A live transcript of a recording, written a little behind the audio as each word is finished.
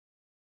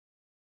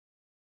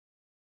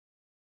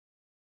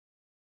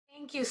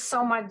Thank you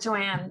so much,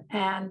 Joanne.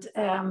 And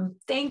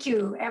thank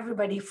you,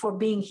 everybody, for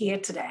being here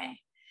today.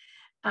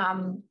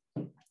 I'm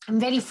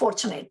very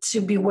fortunate to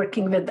be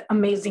working with an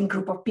amazing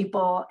group of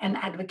people and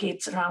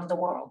advocates around the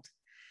world.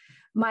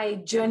 My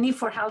journey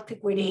for health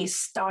equity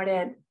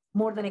started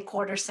more than a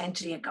quarter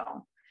century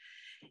ago.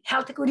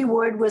 Health equity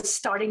word was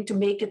starting to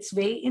make its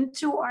way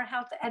into our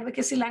health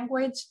advocacy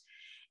language.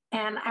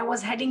 And I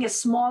was heading a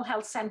small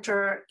health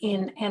center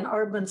in an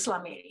urban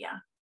slum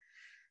area.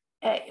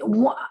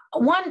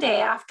 One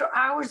day, after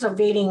hours of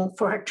waiting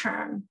for her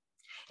turn,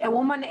 a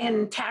woman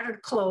in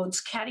tattered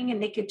clothes carrying a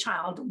naked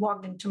child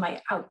walked into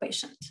my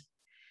outpatient.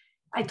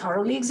 I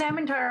thoroughly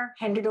examined her,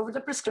 handed over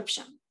the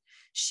prescription.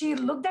 She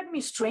looked at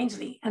me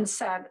strangely and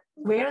said,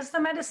 "Where's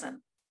the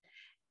medicine?"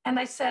 And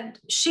I said,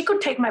 she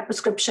could take my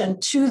prescription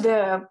to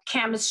the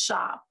chemist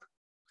shop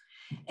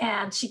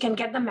and she can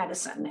get the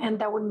medicine, and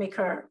that would make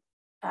her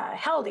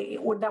healthy,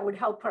 or that would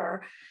help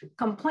her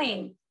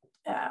complain.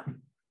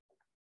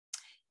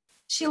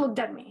 She looked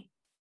at me.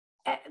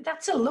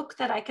 That's a look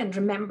that I can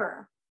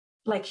remember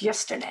like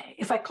yesterday.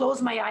 If I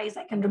close my eyes,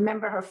 I can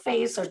remember her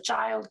face, her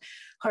child,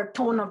 her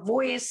tone of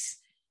voice.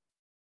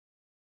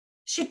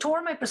 She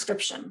tore my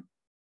prescription,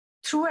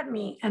 threw at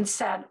me, and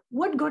said,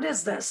 "What good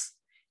is this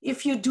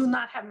if you do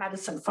not have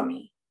medicine for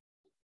me?"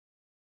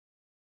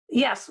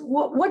 Yes,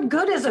 what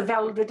good is a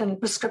well-written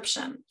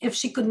prescription if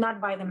she could not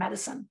buy the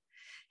medicine?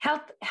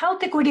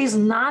 Health equity is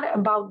not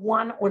about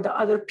one or the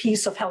other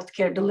piece of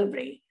healthcare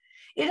delivery.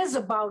 It is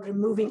about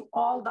removing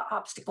all the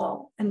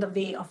obstacle in the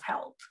way of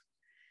health.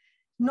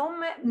 No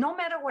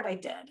matter what I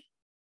did,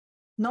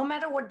 no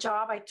matter what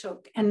job I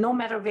took, and no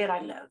matter where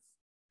I live,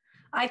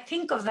 I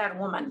think of that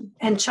woman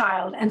and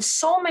child and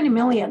so many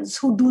millions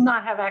who do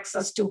not have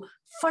access to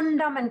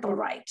fundamental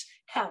rights,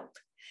 health.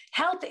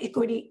 Health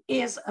equity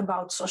is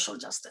about social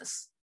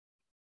justice.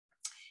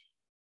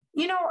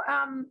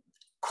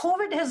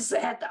 COVID is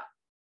at the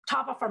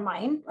top of our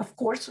mind, of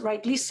course,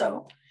 rightly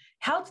so.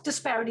 Health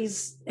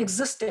disparities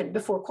existed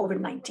before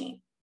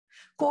COVID-19.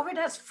 COVID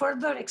has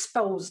further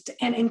exposed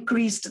and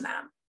increased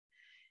them.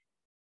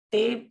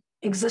 They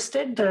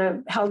existed,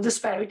 the health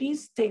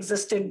disparities, they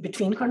existed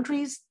between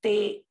countries,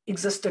 they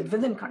existed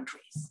within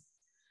countries.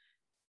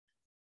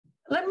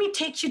 Let me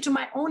take you to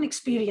my own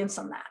experience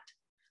on that.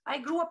 I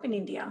grew up in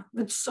India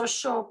with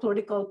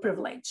socio-political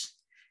privilege.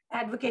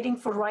 Advocating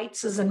for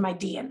rights is in my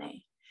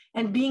DNA.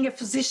 And being a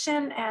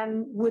physician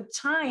and with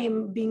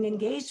time being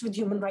engaged with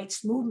human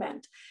rights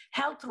movement,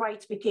 health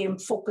rights became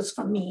focus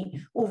for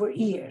me over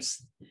years.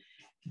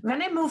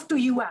 When I moved to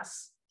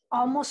US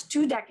almost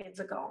 2 decades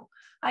ago,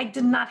 I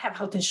did not have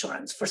health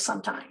insurance for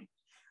some time.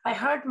 I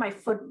hurt my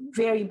foot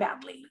very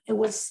badly. It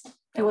was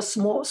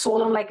small,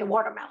 swollen like a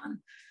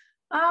watermelon,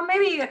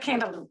 maybe a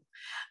cantaloupe.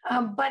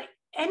 But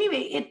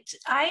anyway,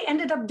 I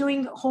ended up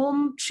doing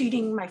home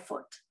treating my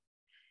foot.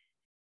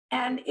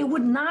 And it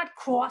would not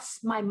cross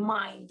my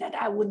mind that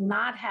I would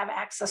not have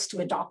access to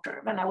a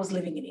doctor when I was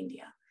living in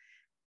India.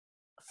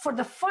 For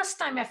the first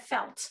time, I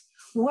felt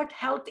what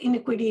health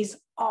inequities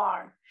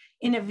are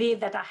in a way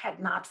that I had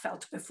not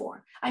felt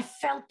before. I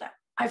felt them.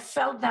 I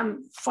felt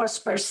them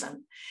first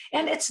person.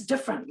 And it's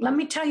different. Let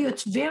me tell you,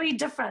 it's very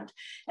different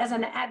as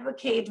an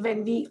advocate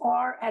when we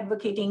are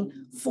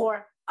advocating for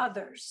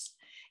others.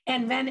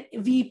 And when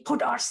we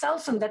put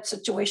ourselves in that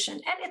situation,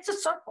 and it's a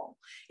circle.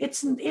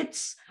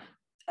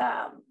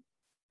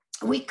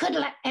 We could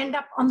end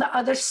up on the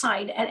other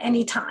side at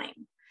any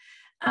time.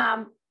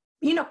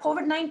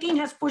 COVID-19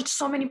 has pushed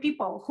so many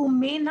people who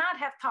may not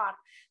have thought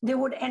they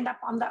would end up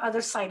on the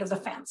other side of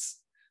the fence,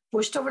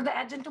 pushed over the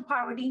edge into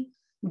poverty,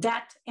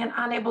 debt, and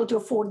unable to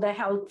afford the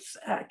health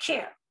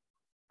care.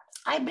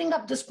 I bring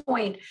up this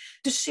point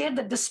to share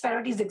that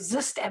disparities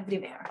exist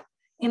everywhere,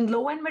 in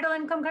low and middle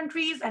income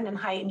countries and in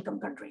high income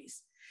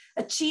countries.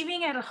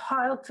 Achieving a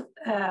health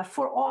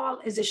for all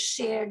is a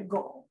shared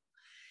goal.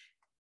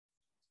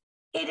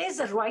 It is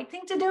the right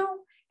thing to do,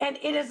 and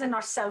it is in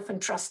our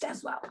self-interest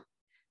as well.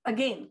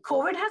 Again,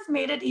 COVID has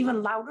made it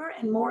even louder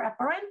and more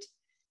apparent.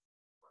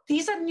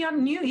 These are not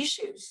new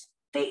issues.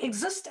 They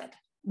existed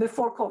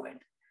before COVID.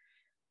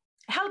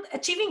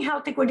 Achieving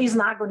health equity is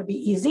not going to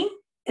be easy.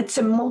 It's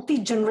a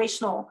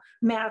multi-generational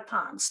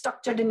marathon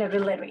structured in a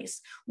relay race.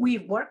 We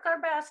work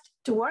our best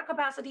to our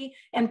capacity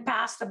and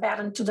pass the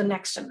baton to the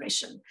next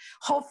generation,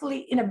 hopefully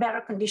in a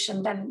better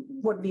condition than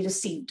what we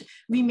received.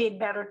 We made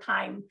better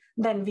time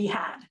than we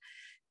had.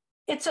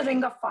 It's a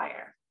ring of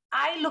fire.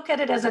 I look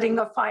at it as a ring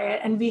of fire,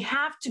 and we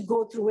have to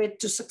go through it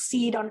to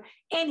succeed on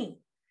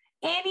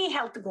any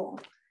health goal.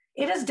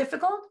 It is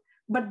difficult,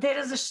 but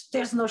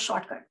there's no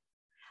shortcut.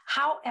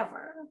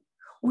 However,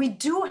 we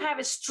do have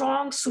a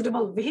strong,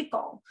 suitable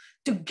vehicle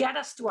to get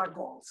us to our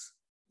goals: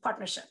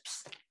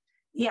 partnerships.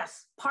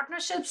 Yes,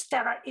 partnerships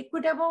that are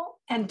equitable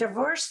and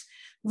diverse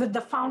with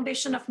the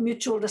foundation of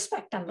mutual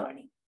respect and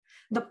learning.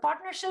 The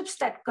partnerships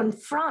that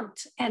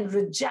confront and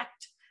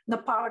reject the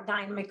power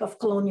dynamic of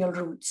colonial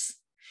roots.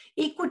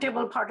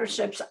 Equitable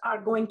partnerships are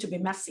going to be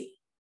messy,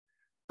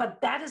 but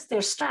that is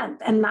their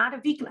strength and not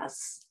a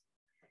weakness.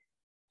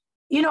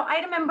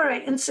 I remember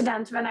an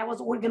incident when I was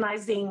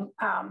organizing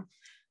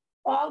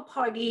all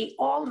party,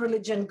 all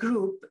religion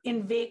group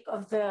in wake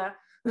of the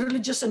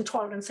religious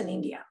intolerance in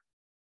India.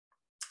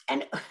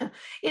 And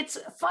it's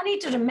funny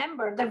to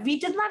remember that we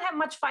did not have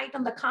much fight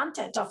on the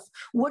content of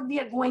what we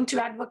are going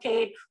to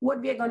advocate, what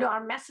we are going to,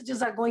 our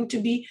messages are going to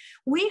be.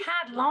 We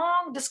had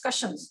long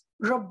discussions,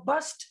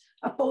 robust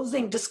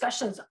opposing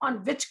discussions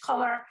on which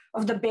color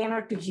of the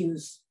banner to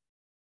use.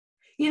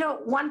 You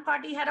know, one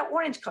party had an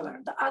orange color,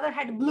 the other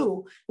had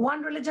blue,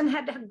 one religion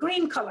had a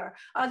green color,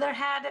 other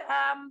had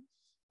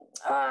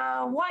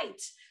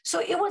white.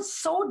 So it was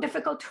so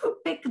difficult to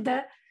pick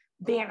the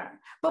banner.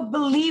 But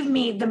believe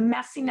me, the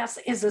messiness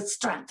is its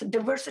strength.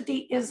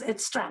 Diversity is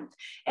its strength.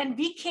 And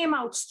we came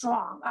out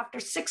strong after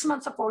 6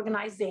 months of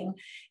organizing,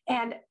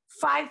 and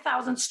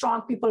 5,000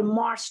 strong people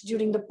marched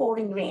during the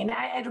pouring rain.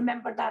 I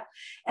remember that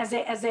as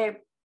a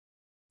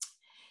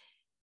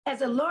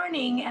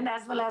learning and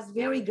as well as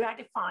very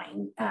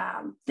gratifying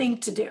thing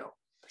to do.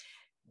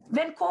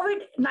 When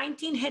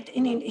COVID-19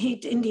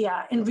 hit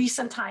India in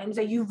recent times,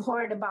 you've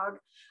heard about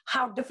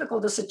how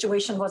difficult the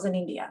situation was in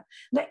India.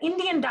 The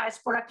Indian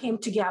diaspora came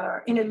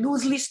together in a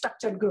loosely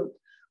structured group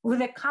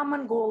with a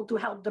common goal to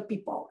help the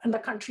people and the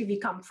country we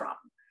come from.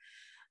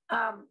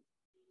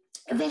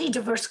 A very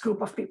diverse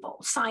group of people,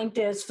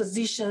 scientists,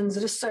 physicians,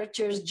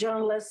 researchers,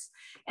 journalists,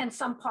 and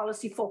some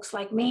policy folks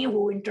like me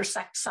who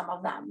intersect some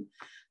of them,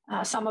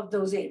 some of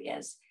those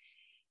areas.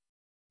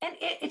 And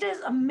it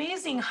is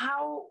amazing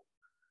how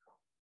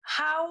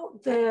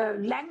the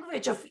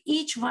language of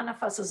each one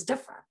of us is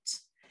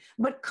different,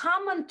 but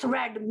common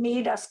thread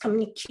made us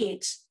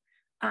communicate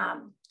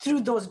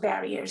through those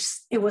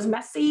barriers. It was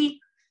messy,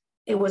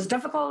 it was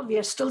difficult, we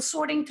are still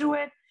sorting through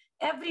it.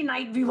 Every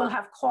night we will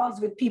have calls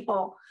with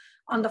people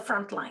on the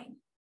front line,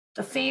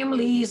 the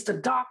families, the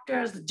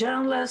doctors, the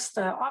journalists,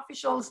 the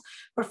officials,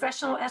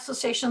 professional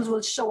associations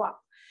will show up.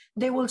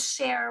 They will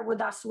share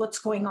with us what's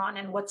going on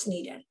and what's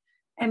needed.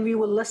 And we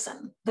will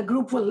listen. The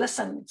group will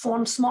listen,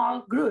 form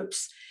small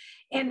groups,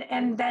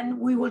 and then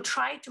we will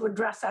try to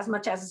address as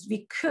much as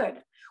we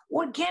could.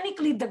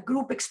 Organically, the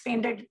group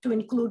expanded to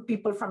include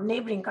people from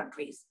neighboring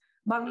countries,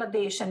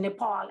 Bangladesh and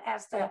Nepal,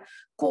 as the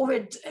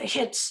COVID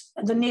hits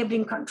the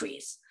neighboring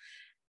countries.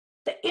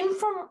 The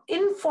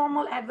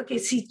informal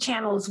advocacy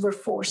channels were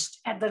forced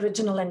at the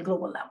regional and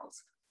global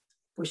levels,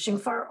 pushing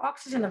for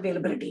oxygen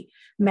availability,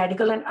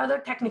 medical and other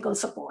technical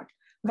support,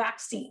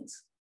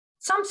 vaccines.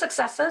 Some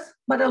successes,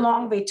 but a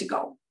long way to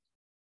go.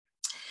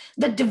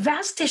 The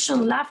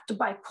devastation left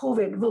by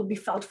COVID will be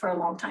felt for a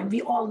long time.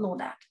 We all know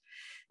that.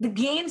 The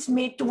gains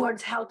made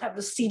towards health have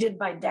receded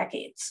by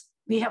decades.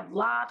 We have a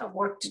lot of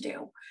work to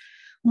do.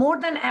 More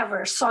than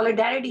ever,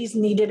 solidarity is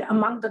needed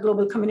among the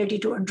global community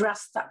to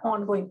address the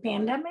ongoing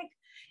pandemic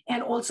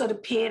and also to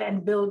repair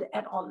and build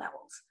at all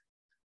levels.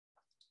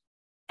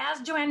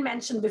 As Joanne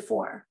mentioned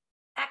before,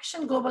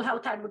 Action Global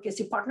Health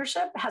Advocacy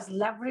Partnership has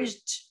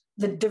leveraged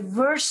the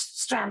diverse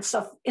strengths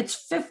of its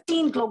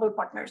 15 global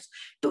partners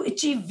to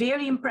achieve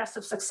very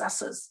impressive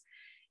successes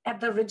at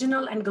the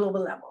regional and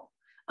global level.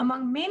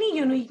 Among many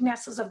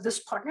uniquenesses of this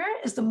partner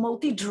is the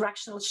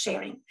multi-directional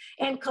sharing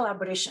and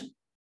collaboration.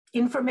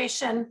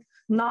 Information,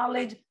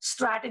 knowledge,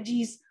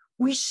 strategies,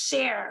 we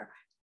share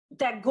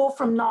that go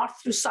from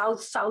north to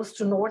south, south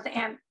to north,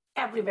 and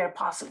everywhere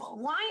possible.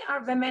 Why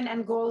are women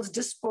and girls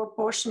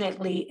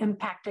disproportionately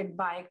impacted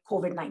by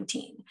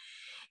COVID-19?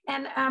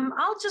 And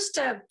I'll just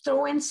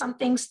throw in some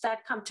things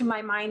that come to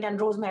my mind, and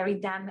Rosemary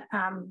then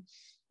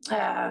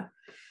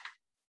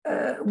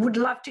would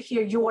love to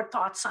hear your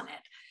thoughts on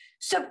it.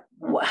 So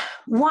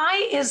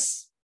why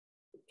is,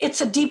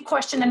 it's a deep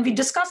question, and we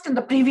discussed in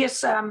the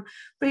previous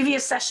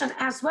session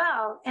as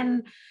well.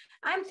 And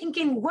I'm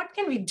thinking, what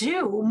can we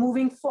do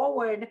moving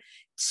forward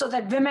so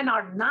that women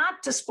are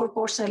not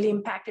disproportionately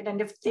impacted?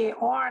 And if they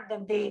are,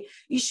 then the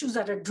issues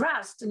are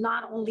addressed,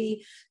 not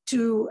only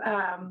to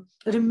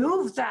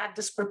remove that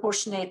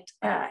disproportionate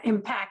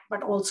impact,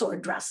 but also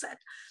address it.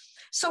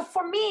 So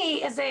for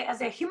me, as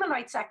a human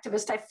rights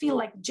activist, I feel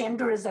like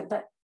gender is at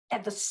the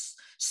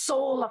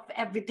soul of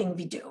everything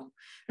we do,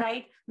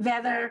 right?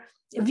 Whether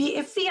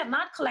if we are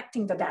not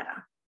collecting the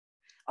data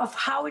of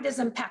how it is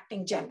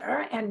impacting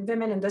gender and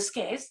women in this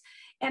case,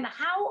 and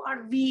how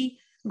are we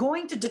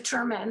going to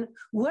determine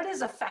what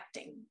is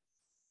affecting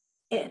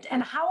it,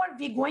 and how are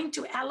we going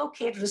to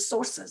allocate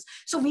resources?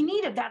 So we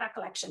need a data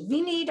collection.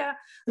 We need a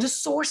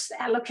resource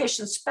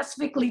allocation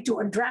specifically to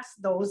address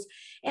those.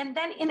 And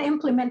then in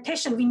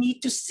implementation, we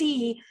need to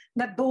see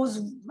that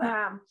those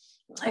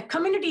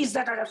communities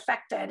that are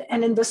affected,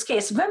 and in this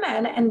case,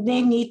 women, and they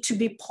need to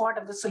be part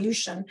of the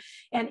solution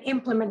and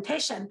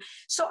implementation.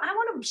 So I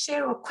want to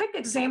share a quick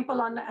example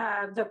on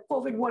the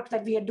COVID work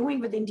that we are doing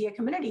with Indian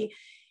community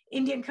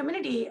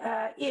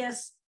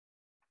is,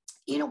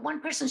 you know, one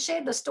person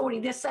shared the story.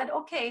 They said,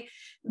 okay,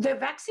 the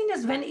vaccine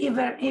is when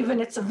even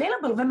it's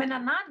available, women are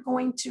not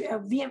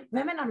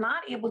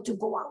able to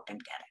go out and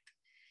get it.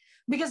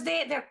 Because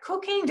they're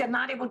cooking, they're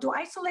not able to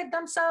isolate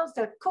themselves,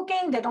 they're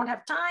cooking, they don't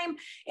have time.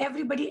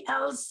 Everybody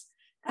else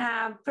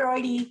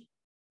priority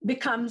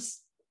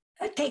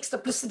takes the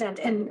precedent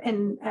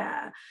in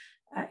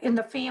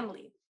the family.